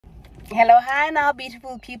Hello, hi now,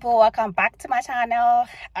 beautiful people. Welcome back to my channel.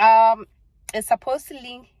 It's supposed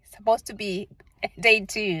to be day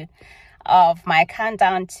 2 of my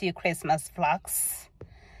countdown to Christmas vlogs,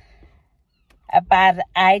 but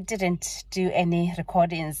I didn't do any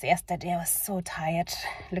recordings yesterday. I was so tired.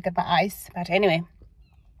 Look at my eyes. But anyway,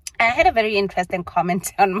 I had a very interesting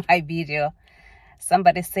comment on my video.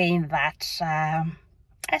 Somebody saying that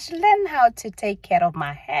I should learn how to take care of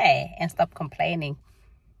my hair and stop complaining.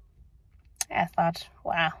 I thought,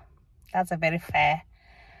 wow, that's a very fair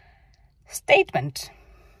statement.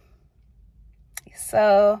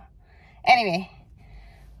 So anyway,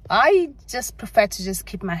 I just prefer to just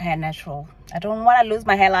keep my hair natural. I don't want to lose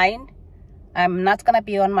my hairline. I'm not gonna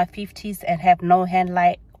be on my 50s and have no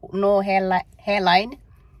hairline.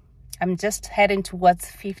 I'm just heading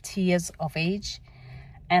towards 50 years of age,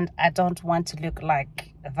 and I don't want to look like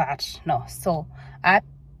that. No, so I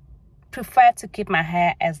prefer to keep my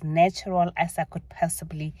hair as natural as I could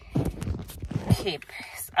possibly keep.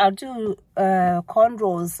 I'll do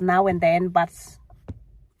cornrows now and then, but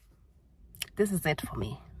this is it for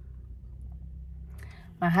me.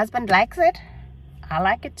 My husband likes it. I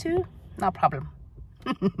like it too. No problem.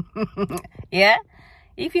 Yeah,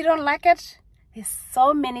 if you don't like it, there's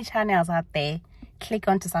so many channels out there. Click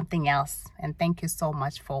onto something else, and thank you so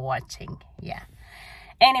much for watching. Yeah,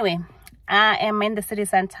 anyway, I am in the city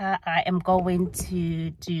center. I am going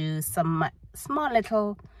to do some small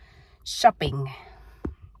little shopping.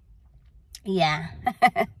 Yeah.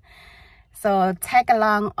 So tag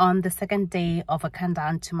along on the second day of a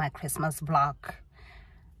countdown to my Christmas vlog.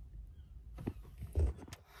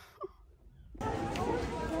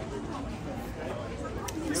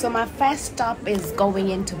 So my first stop is going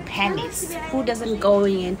into Penny's. Who doesn't go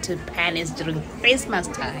into Penny's during Christmas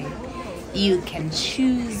time? You can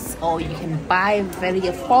choose or you can buy very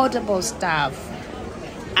affordable stuff.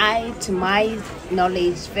 To my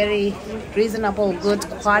knowledge, very reasonable, good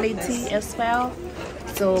quality as well.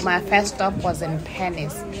 So my first stop was in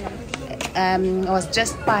Penny's. I was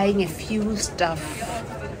just buying a few stuff,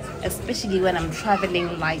 especially when I'm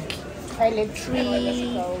traveling, like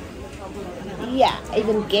toiletry, yeah,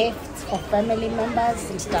 even gifts for family members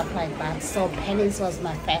and stuff like that. So Penny's was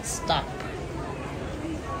my first stop.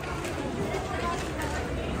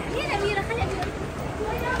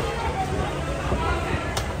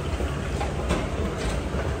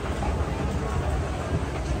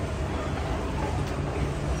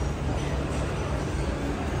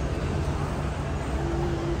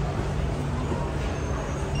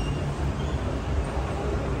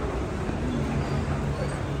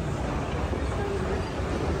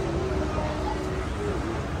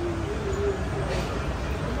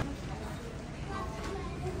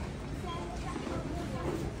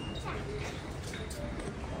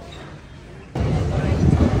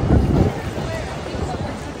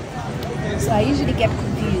 So I usually get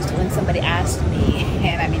confused when somebody asks me,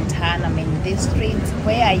 and I'm in town, I'm in this street,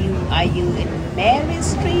 where are you? Are you in Mary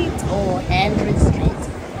Street or Henry Street?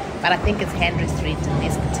 But I think it's Henry Street in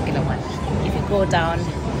this particular one. If you go down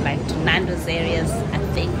like to Nando's areas, I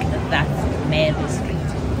think that's Mary Street.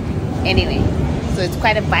 Anyway, so it's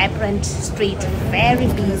quite a vibrant street, very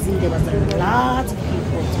busy. There was a lot of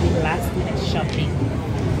people doing last minute shopping.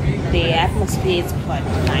 The atmosphere is quite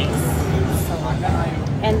nice.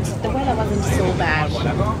 And the weather wasn't so bad.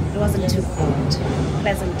 It wasn't too cold.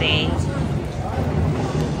 Pleasant day.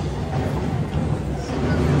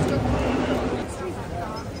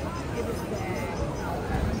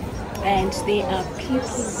 And there are people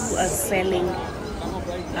who are selling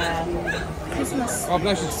Christmas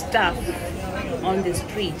stuff on the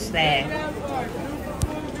street there.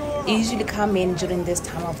 You usually come in during this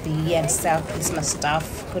time of the year and sell Christmas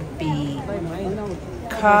stuff. Could be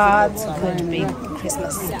cards, could be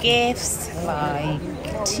Christmas gifts like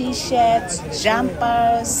t-shirts,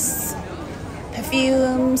 jumpers,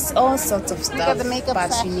 perfumes, all sorts of stuff.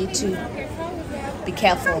 But you need to be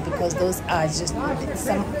careful because those are just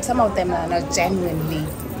some of them are not genuinely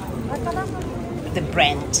the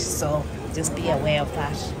brand, so just be aware of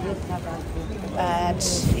that.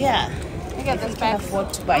 But yeah, if you can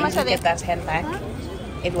afford to buy, you can get that handbag.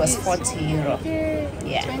 It was 40 euro.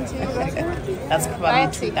 Yeah, that's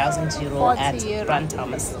probably 2,000 euro at Brand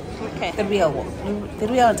Thomas. Okay, the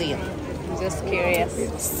real deal. I'm just curious.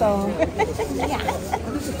 So yeah.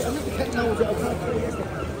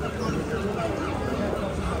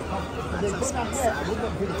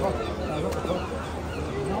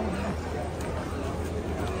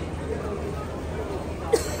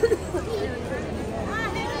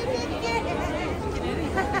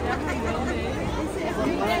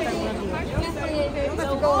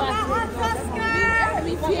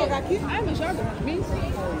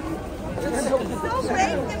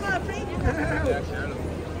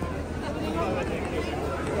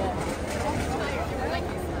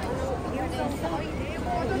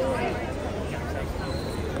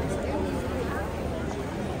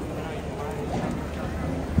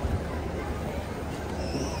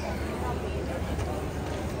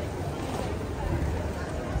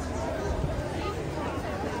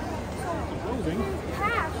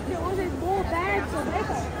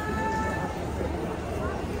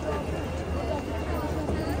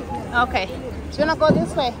 Okay, do you wanna go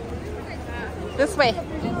this way? This way.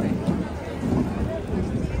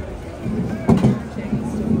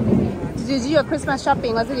 Did you do your Christmas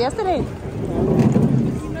shopping? Was it yesterday?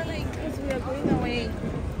 Because we are going away.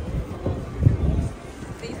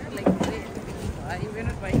 We're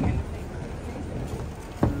not buying anything.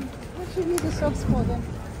 What should we do the shops for then?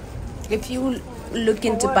 If you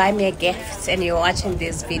looking to buy me a gift and you're watching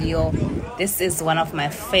this video, this is one of my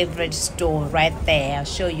favorite store right there. I'll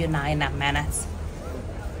show you now in a minute.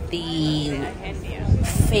 The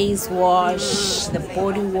face wash, the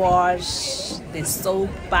body wash, the soap,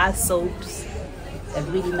 bar soaps, they're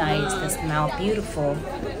really nice. They smell beautiful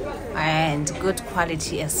and good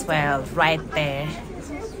quality as well, right there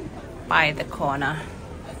by the corner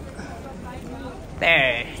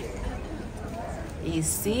there. You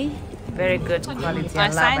see, very good quality.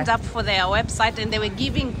 I signed up for their website and they were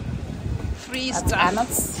giving free stuff.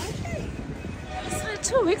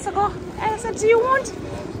 2 weeks ago, I said, do you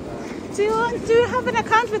have an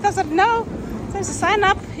account with us? I said, no. So sign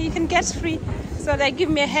up, you can get free. So they give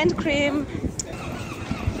me a hand cream.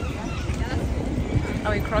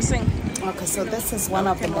 Are we crossing? Okay, so this is one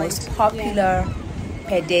of the most popular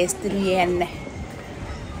pedestrian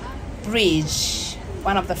bridge,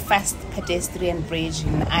 one of the first pedestrian bridge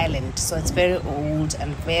in Ireland. So it's very old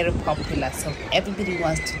and very popular. So everybody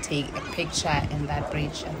wants to take a picture in that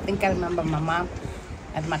bridge. I think I remember my mom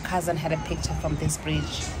and my cousin had a picture from this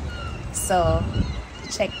bridge. So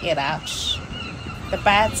check it out. The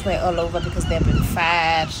bats were all over because they've been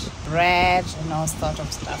fed, bread, and all sort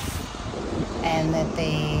of stuff. And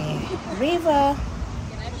the river.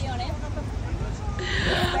 Can I be on it?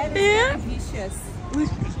 Yeah. Delicious.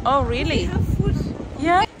 Oh, really? We have food.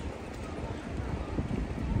 Yeah.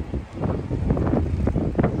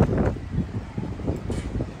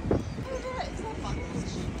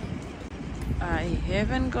 I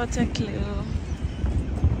haven't got a clue.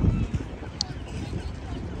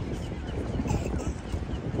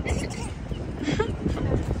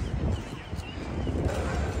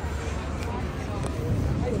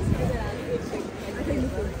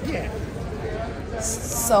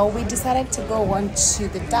 So we decided to go on to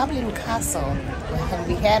the Dublin Castle, and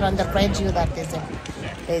we heard on the radio that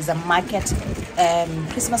there's a market,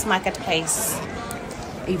 Christmas marketplace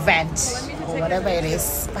event or whatever it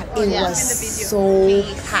is, but it was so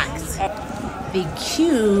packed. The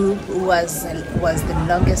queue was the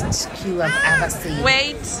longest queue I've ever seen.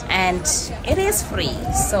 Wait, and it is free.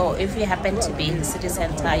 So if you happen to be in the city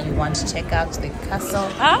center, you want to check out the castle,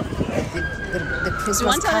 the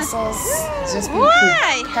Christmas castles, just be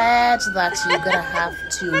prepared that you're gonna have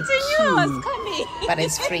to queue, but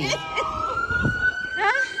it's free.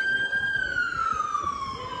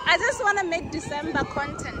 I just want to make December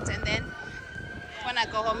content, and then when I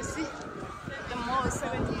go home, see, the mall is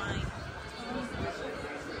 79.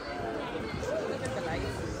 Look at the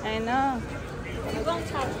lights. I know. You go on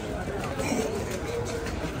top.